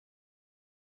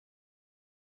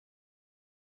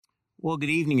Well,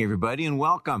 good evening, everybody, and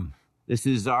welcome. This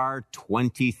is our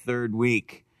 23rd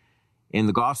week in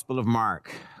the Gospel of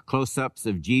Mark, close-ups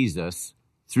of Jesus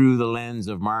through the lens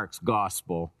of Mark's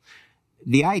Gospel.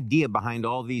 The idea behind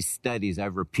all these studies,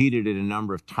 I've repeated it a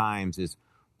number of times, is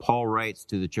Paul writes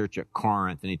to the church at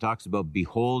Corinth, and he talks about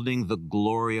beholding the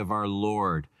glory of our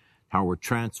Lord, how we're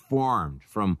transformed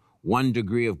from one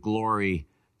degree of glory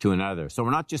to another. So we're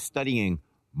not just studying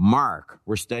Mark,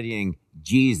 we're studying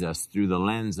Jesus through the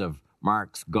lens of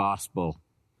Mark's Gospel.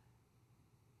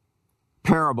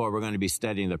 Parable we're going to be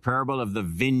studying, the parable of the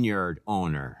vineyard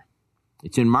owner.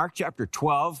 It's in Mark chapter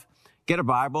 12. Get a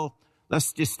Bible.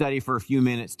 Let's just study for a few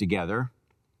minutes together.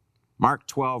 Mark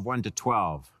 12, 1 to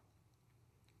 12.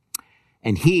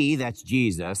 And he, that's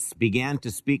Jesus, began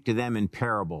to speak to them in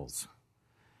parables.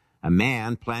 A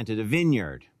man planted a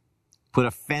vineyard, put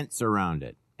a fence around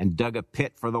it, and dug a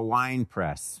pit for the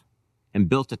winepress, and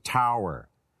built a tower,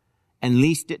 and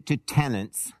leased it to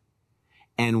tenants,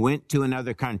 and went to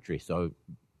another country. So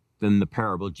then the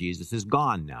parable, Jesus is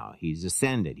gone now. He's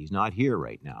ascended. He's not here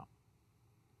right now.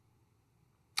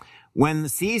 When the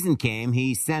season came,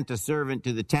 he sent a servant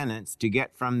to the tenants to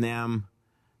get from them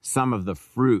some of the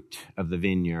fruit of the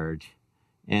vineyard.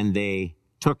 And they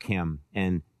took him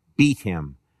and beat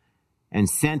him and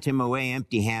sent him away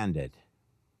empty-handed.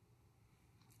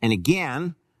 And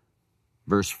again,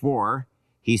 verse 4,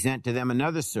 he sent to them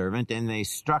another servant, and they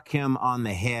struck him on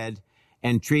the head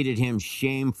and treated him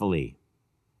shamefully.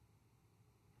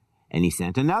 And he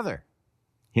sent another.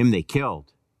 Him they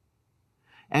killed.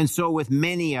 And so with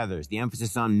many others, the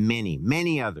emphasis on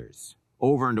many others,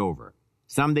 over and over.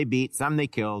 Some they beat, some they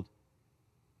killed.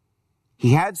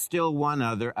 He had still one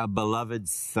other, a beloved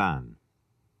son.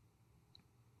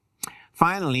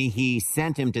 Finally, he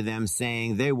sent him to them,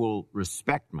 saying, "They will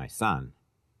respect my son."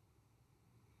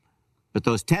 But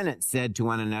those tenants said to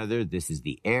one another, "This is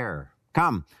the heir.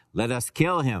 Come, let us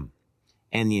kill him,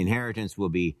 and the inheritance will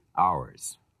be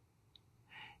ours."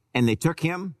 And they took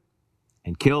him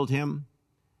and killed him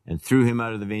and threw him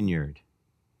out of the vineyard.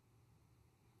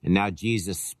 And now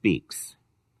Jesus speaks.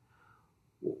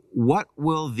 What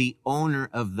will the owner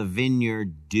of the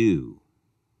vineyard do?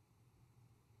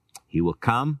 He will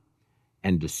come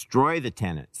and destroy the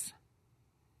tenants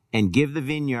and give the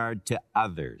vineyard to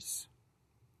others.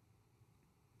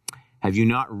 Have you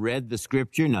not read the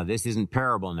scripture? No, this isn't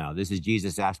parable now. This is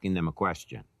Jesus asking them a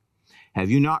question. Have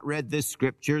you not read this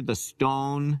scripture? The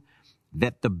stone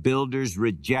that the builders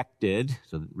rejected,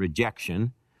 so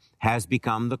rejection, has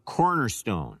become the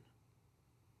cornerstone.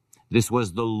 This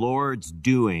was the Lord's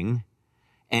doing,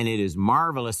 and it is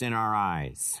marvelous in our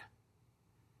eyes.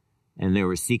 And they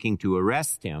were seeking to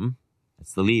arrest him.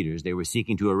 That's the leaders. They were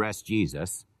seeking to arrest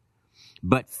Jesus,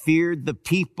 but feared the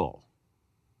people.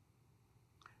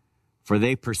 For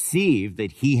they perceived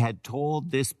that he had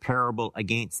told this parable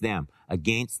against them,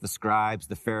 against the scribes,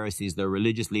 the Pharisees, the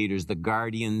religious leaders, the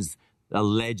guardians,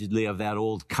 allegedly of that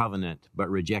old covenant, but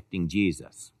rejecting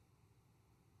Jesus.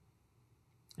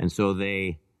 And so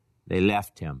they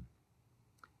left him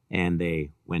and they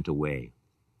went away.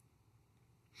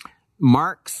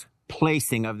 Mark's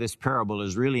placing of this parable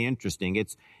is really interesting.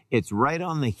 It's right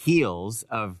on the heels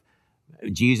of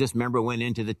Jesus, remember, went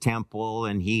into the temple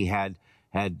and he had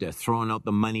thrown out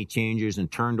the money changers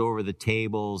and turned over the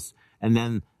tables. And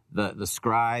then the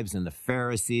scribes and the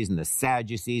Pharisees and the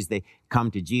Sadducees, they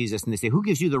come to Jesus and they say, "Who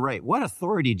gives you the right? What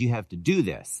authority do you have to do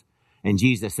this?" And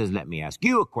Jesus says, "Let me ask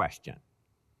you a question.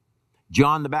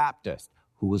 John the Baptist,"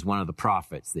 who was one of the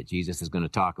prophets that Jesus is going to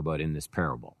talk about in this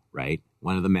parable, right?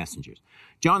 One of the messengers.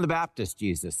 John the Baptist,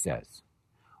 Jesus says,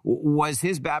 was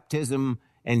his baptism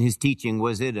and his teaching,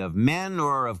 was it of men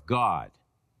or of God?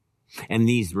 And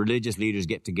these religious leaders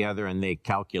get together and they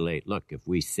calculate, look, if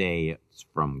we say it's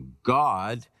from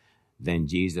God, then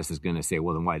Jesus is going to say,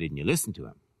 well, then why didn't you listen to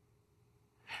him?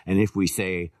 And if we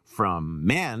say from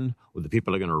men, well, the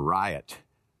people are going to riot.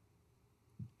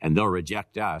 And they'll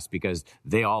reject us because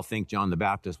they all think John the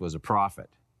Baptist was a prophet.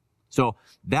 So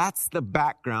that's the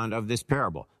background of this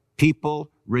parable.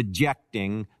 People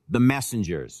rejecting the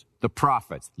messengers, the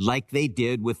prophets, like they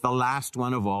did with the last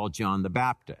one of all, John the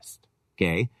Baptist.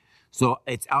 Okay? So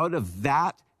it's out of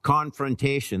that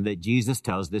confrontation that Jesus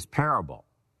tells this parable.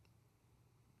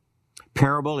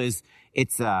 Parable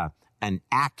it's an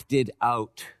acted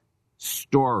out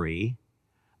story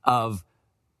of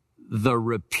the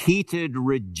repeated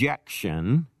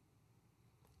rejection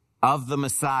of the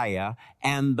Messiah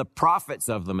and the prophets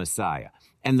of the Messiah.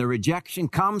 And the rejection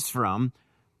comes from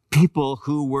people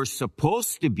who were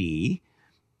supposed to be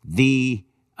the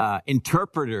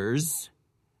interpreters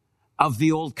of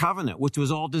the old covenant, which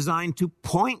was all designed to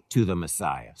point to the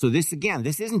Messiah. So this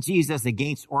isn't Jesus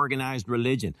against organized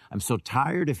religion. I'm so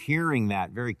tired of hearing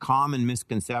that very common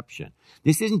misconception.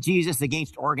 This isn't Jesus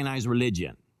against organized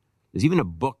religion. There's even a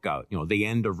book out, The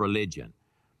End of Religion.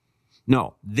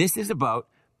 No, this is about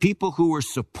people who were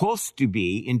supposed to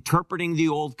be interpreting the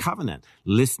old covenant,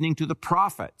 listening to the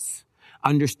prophets,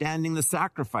 understanding the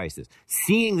sacrifices,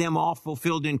 seeing them all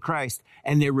fulfilled in Christ,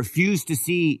 and they refuse to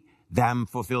see them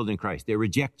fulfilled in Christ. They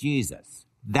reject Jesus.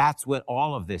 That's what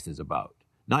all of this is about.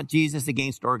 Not Jesus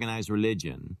against organized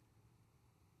religion.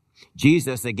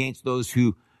 Jesus against those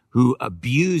who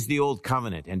abuse the old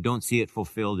covenant and don't see it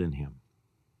fulfilled in him.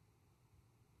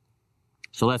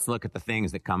 So let's look at the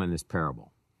things that come in this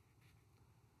parable.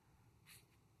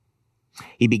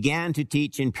 He began to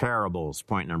teach in parables,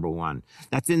 point number 1.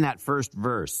 That's in that first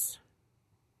verse.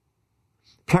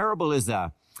 Parable is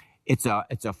it's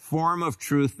a form of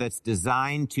truth that's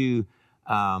designed to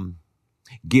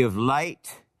give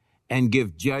light and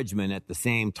give judgment at the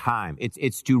same time.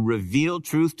 It's to reveal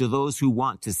truth to those who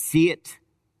want to see it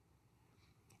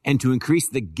and to increase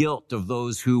the guilt of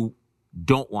those who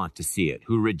don't want to see it,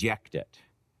 who reject it.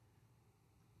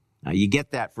 Now, you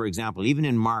get that, for example, even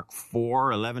in Mark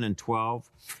 4, 11 and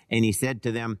 12. And he said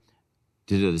to them,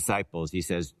 to the disciples,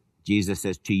 Jesus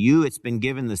says, to you it's been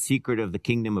given the secret of the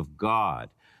kingdom of God.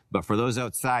 But for those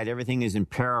outside, everything is in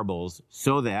parables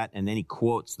so that, and then he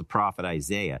quotes the prophet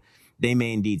Isaiah, they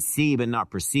may indeed see but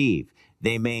not perceive.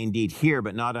 They may indeed hear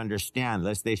but not understand,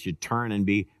 lest they should turn and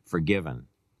be forgiven.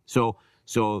 So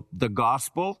the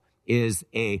gospel is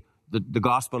the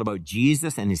gospel about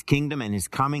Jesus and his kingdom and his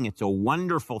coming. It's a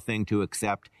wonderful thing to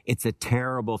accept. It's a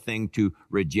terrible thing to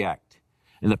reject.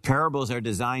 And the parables are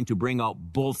designed to bring out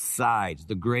both sides,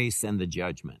 the grace and the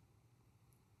judgment.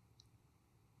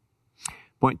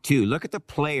 Point 2, look at the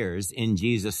players in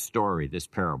Jesus' story, this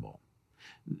parable.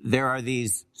 There are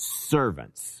these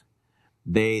servants.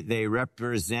 They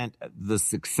represent the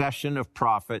succession of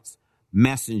prophets,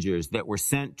 messengers that were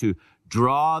sent to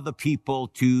draw the people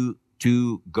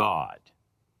to God.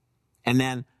 And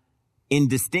then, in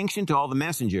distinction to all the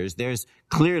messengers, there's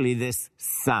clearly this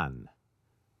son.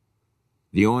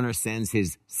 The owner sends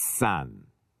his son.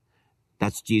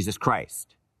 That's Jesus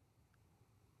Christ.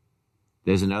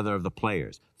 There's another of the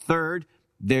players. Third,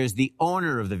 there's the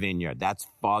owner of the vineyard. That's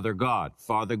Father God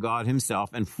himself.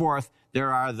 And fourth,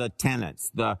 there are the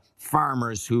tenants, the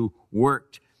farmers who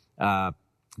worked the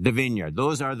vineyard.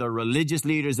 Those are the religious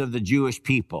leaders of the Jewish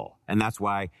people. And that's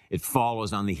why it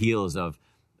follows on the heels of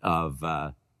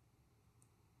John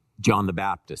the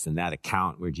Baptist and that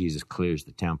account where Jesus clears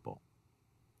the temple.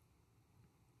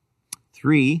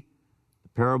 3, the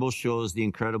parable shows the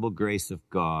incredible grace of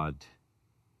God.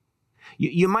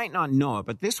 You might not know it,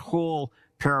 but this whole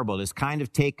parable is kind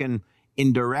of taken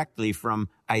indirectly from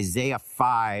Isaiah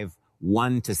 5,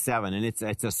 1 to 7. And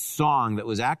it's a song that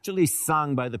was actually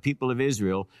sung by the people of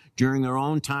Israel during their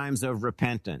own times of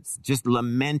repentance, just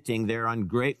lamenting their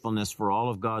ungratefulness for all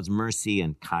of God's mercy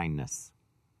and kindness.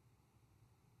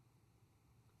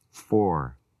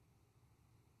 4,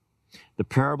 the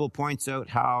parable points out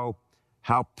how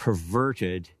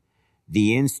perverted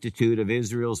the institute of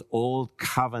Israel's old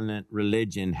covenant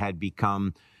religion had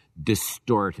become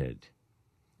distorted.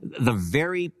 The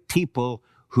very people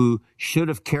who should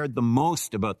have cared the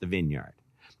most about the vineyard,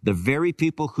 the very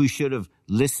people who should have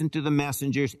listened to the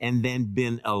messengers and then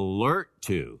been alert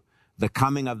to the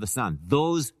coming of the Son,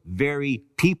 those very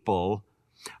people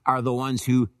are the ones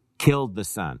who killed the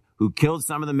Son, who killed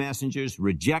some of the messengers,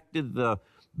 rejected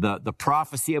the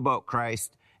prophecy about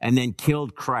Christ, and then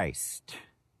killed Christ.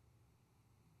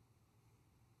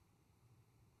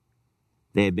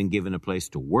 They had been given a place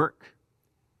to work,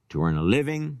 to earn a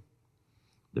living.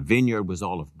 The vineyard was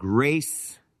all of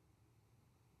grace.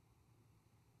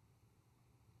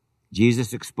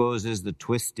 Jesus exposes the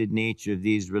twisted nature of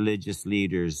these religious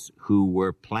leaders who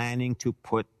were planning to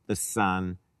put the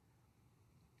Son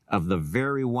of the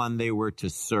very one they were to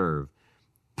serve,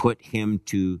 put him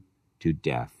to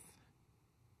death.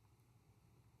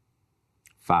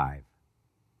 5.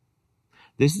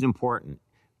 This is important.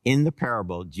 In the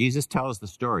parable, Jesus tells the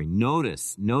story.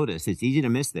 Notice, it's easy to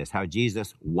miss this, how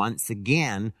Jesus once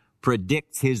again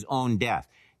predicts his own death.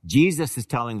 Jesus is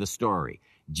telling the story.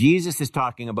 Jesus is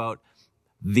talking about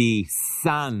the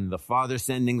Son, the Father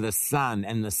sending the Son,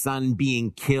 and the Son being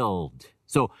killed.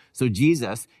 So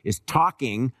Jesus is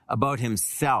talking about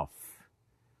himself.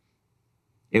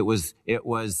 It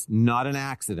was not an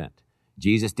accident.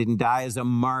 Jesus didn't die as a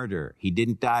martyr. He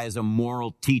didn't die as a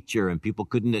moral teacher, and people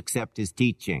couldn't accept his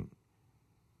teaching.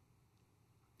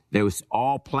 It was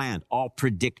all planned, all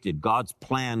predicted. God's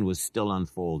plan was still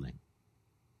unfolding.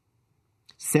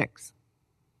 6.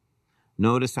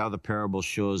 Notice how the parable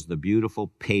shows the beautiful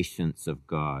patience of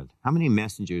God. How many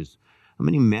messengers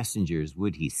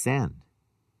would he send?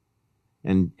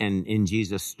 And in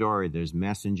Jesus' story, there's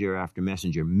messenger after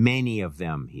messenger. Many of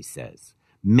them, he says.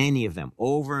 Many of them,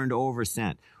 over and over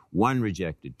sent. 1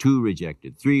 rejected, 2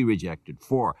 rejected, 3 rejected,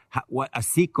 4. What a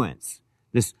sequence.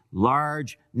 This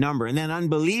large number. And then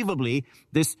unbelievably,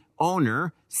 this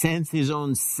owner sends his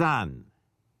own son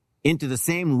into the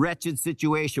same wretched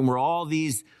situation where all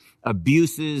these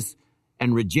abuses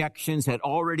and rejections had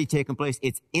already taken place.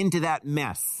 It's into that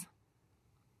mess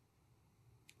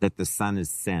that the son is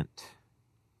sent.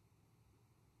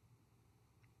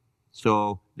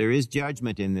 So there is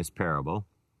judgment in this parable.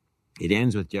 It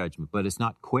ends with judgment, but it's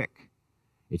not quick.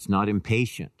 It's not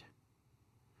impatient.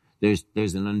 There's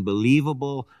an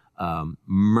unbelievable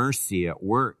mercy at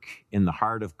work in the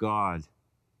heart of God.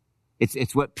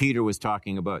 It's what Peter was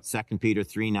talking about. 2 Peter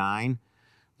 3:9.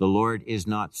 The Lord is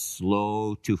not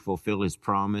slow to fulfill his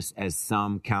promise, as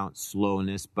some count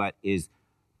slowness, but is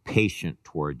patient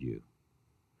toward you,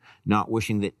 not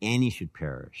wishing that any should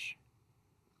perish,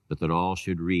 but that all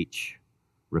should reach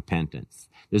repentance.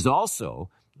 There's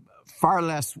also, far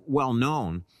less well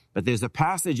known, but there's a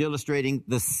passage illustrating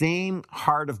the same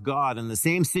heart of God and the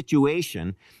same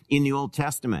situation in the Old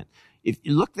Testament. If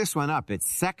you look this one up, it's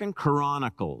 2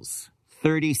 Chronicles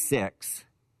 36,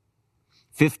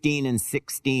 15 and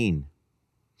 16.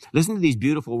 Listen to these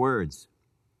beautiful words.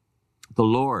 The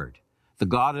Lord, the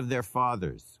God of their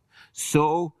fathers,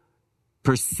 sent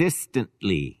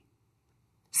persistently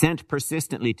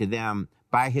to them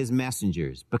by his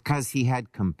messengers, because he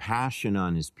had compassion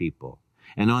on his people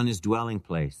and on his dwelling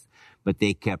place. But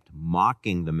they kept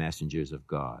mocking the messengers of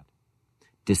God,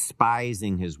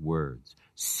 despising his words,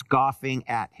 scoffing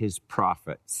at his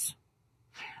prophets,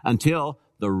 until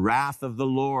the wrath of the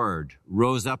Lord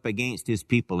rose up against his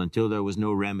people until there was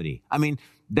no remedy. I mean,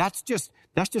 that's just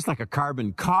like a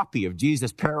carbon copy of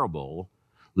Jesus' parable,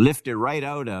 lifted right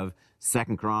out of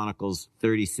 2 Chronicles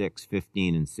 36,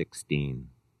 15, and 16.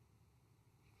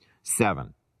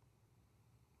 7.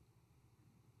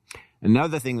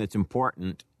 Another thing that's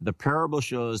important, the parable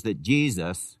shows that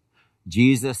Jesus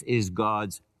is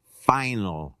God's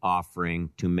final offering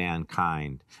to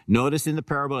mankind. Notice in the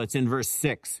parable, it's in verse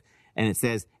 6, and it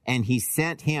says, and he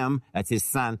sent him, that's his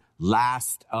son,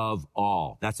 last of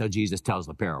all. That's how Jesus tells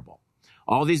the parable.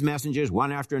 All these messengers,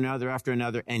 one after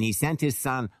another, and he sent his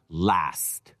son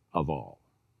last of all.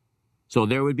 So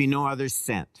there would be no others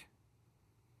sent.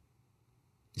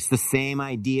 It's the same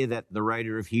idea that the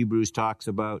writer of Hebrews talks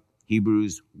about,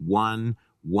 Hebrews 1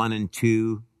 and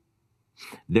 2.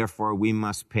 Therefore, we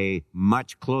must pay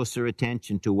much closer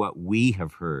attention to what we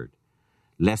have heard,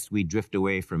 lest we drift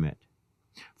away from it.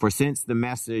 For since the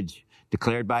message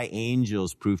declared by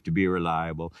angels proved to be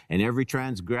reliable, and every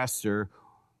transgressor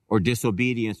or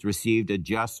disobedience received a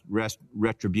just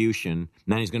retribution. And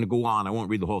then he's going to go on. I won't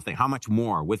read the whole thing. How much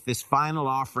more? With this final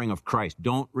offering of Christ,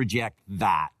 don't reject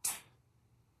that,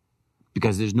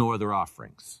 because there's no other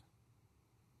offerings.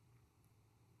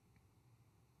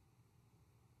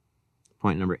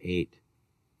 Point number 8.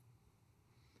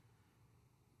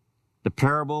 The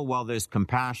parable, while there's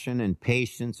compassion and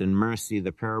patience and mercy,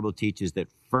 the parable teaches that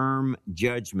firm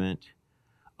judgment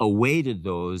awaited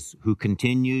those who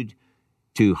continued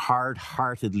to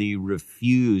hard-heartedly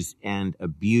refuse and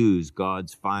abuse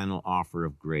God's final offer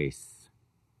of grace.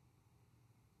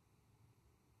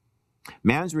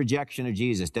 Man's rejection of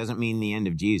Jesus doesn't mean the end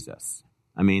of Jesus.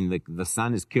 I mean, the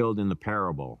son is killed in the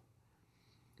parable.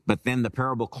 But then the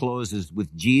parable closes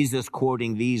with Jesus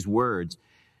quoting these words,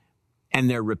 and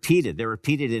they're repeated. They're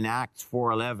repeated in Acts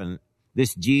 4:11.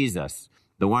 This Jesus,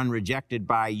 the one rejected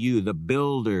by you, the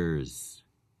builders,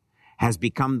 has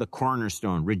become the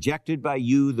cornerstone. Rejected by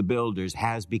you, the builders,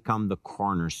 has become the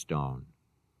cornerstone.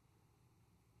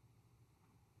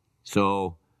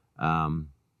 So,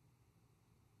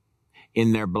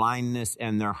 in their blindness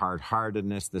and their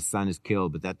hard-heartedness, the son is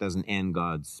killed, but that doesn't end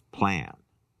God's plan.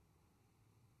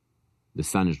 The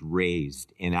son is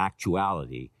raised in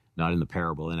actuality, not in the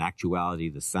parable. In actuality,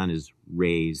 the son is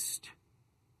raised.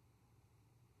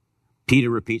 Peter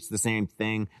repeats the same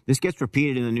thing. This gets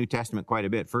repeated in the New Testament quite a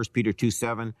bit. 1 Peter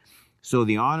 2:7. So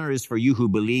the honor is for you who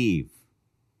believe.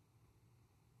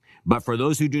 But for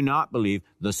those who do not believe,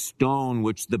 the stone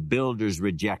which the builders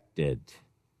rejected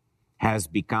has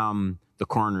become the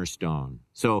cornerstone.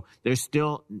 So there's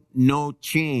still no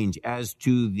change as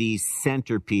to the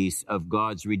centerpiece of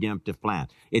God's redemptive plan.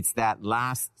 It's that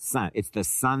last son. It's the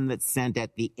son that's sent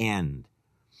at the end.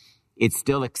 It's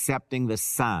still accepting the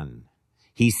son.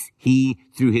 He,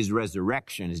 through his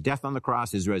resurrection, his death on the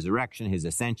cross, his resurrection, his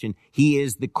ascension, he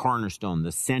is the cornerstone,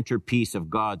 the centerpiece of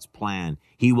God's plan.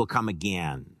 He will come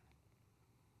again.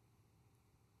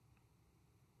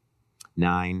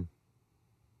 9.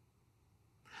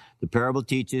 The parable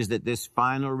teaches that this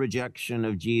final rejection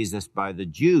of Jesus by the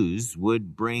Jews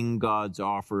would bring God's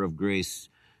offer of grace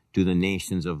to the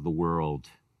nations of the world.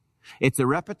 It's a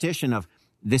repetition of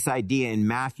this idea in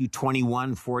Matthew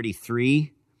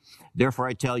 21:43. Therefore,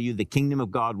 I tell you, the kingdom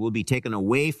of God will be taken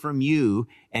away from you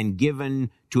and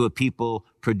given to a people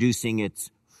producing its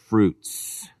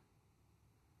fruits.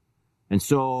 And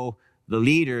so the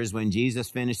leaders, when Jesus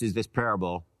finishes this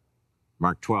parable,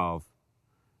 Mark 12,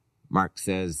 Mark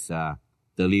says the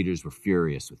leaders were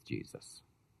furious with Jesus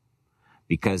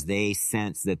because they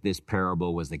sensed that this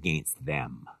parable was against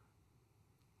them.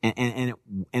 And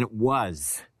it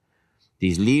was.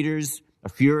 These leaders are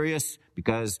furious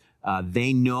because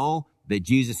they know that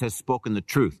Jesus has spoken the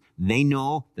truth. They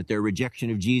know that their rejection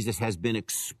of Jesus has been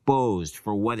exposed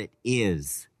for what it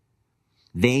is.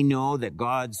 They know that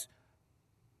God's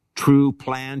true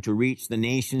plan to reach the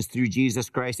nations through Jesus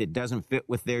Christ, it doesn't fit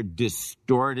with their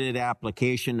distorted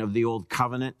application of the old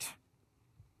covenant.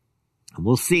 And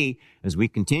we'll see as we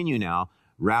continue now,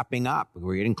 wrapping up.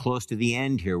 We're getting close to the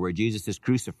end here where Jesus is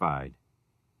crucified.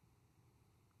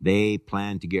 They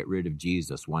plan to get rid of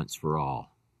Jesus once for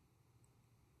all.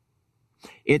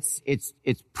 It's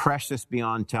precious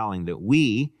beyond telling that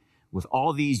we, with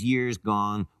all these years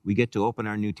gone, we get to open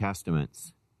our New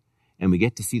Testaments and we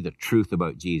get to see the truth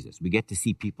about Jesus. We get to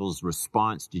see people's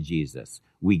response to Jesus.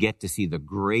 We get to see the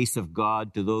grace of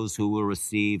God to those who will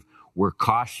receive. We're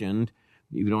cautioned.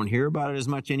 You don't hear about it as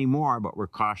much anymore, but we're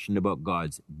cautioned about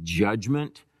God's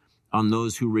judgment on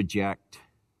those who reject.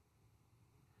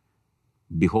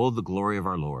 Behold the glory of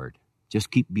our Lord. Just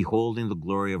keep beholding the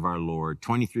glory of our Lord.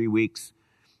 23 weeks,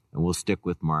 and we'll stick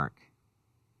with Mark.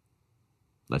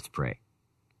 Let's pray.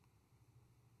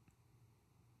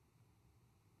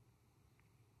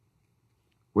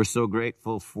 We're so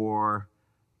grateful for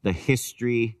the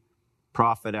history,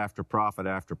 prophet after prophet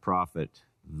after prophet.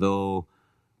 Though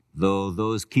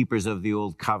those keepers of the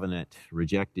old covenant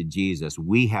rejected Jesus,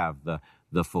 we have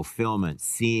the fulfillment,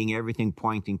 seeing everything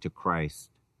pointing to Christ.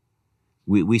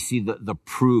 We see the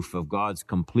proof of God's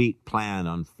complete plan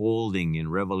unfolding in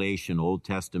Revelation, Old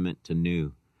Testament to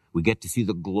New. We get to see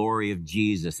the glory of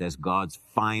Jesus as God's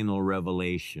final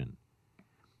revelation.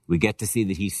 We get to see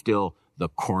that he's still the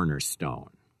cornerstone.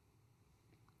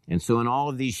 And so in all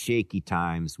of these shaky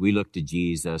times, we look to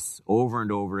Jesus over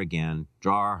and over again.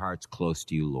 Draw our hearts close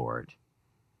to you, Lord.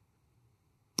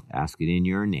 Ask it in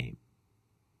your name.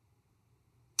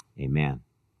 Amen.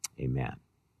 Amen.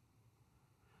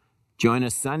 Join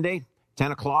us Sunday,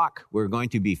 10 o'clock. We're going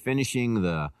to be finishing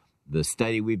the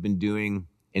study we've been doing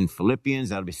in Philippians.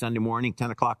 That'll be Sunday morning, 10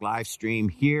 o'clock live stream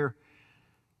here.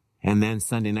 And then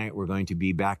Sunday night, we're going to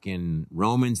be back in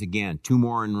Romans again. 2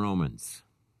 more in Romans.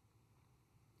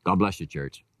 God bless you,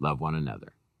 church. Love one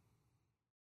another.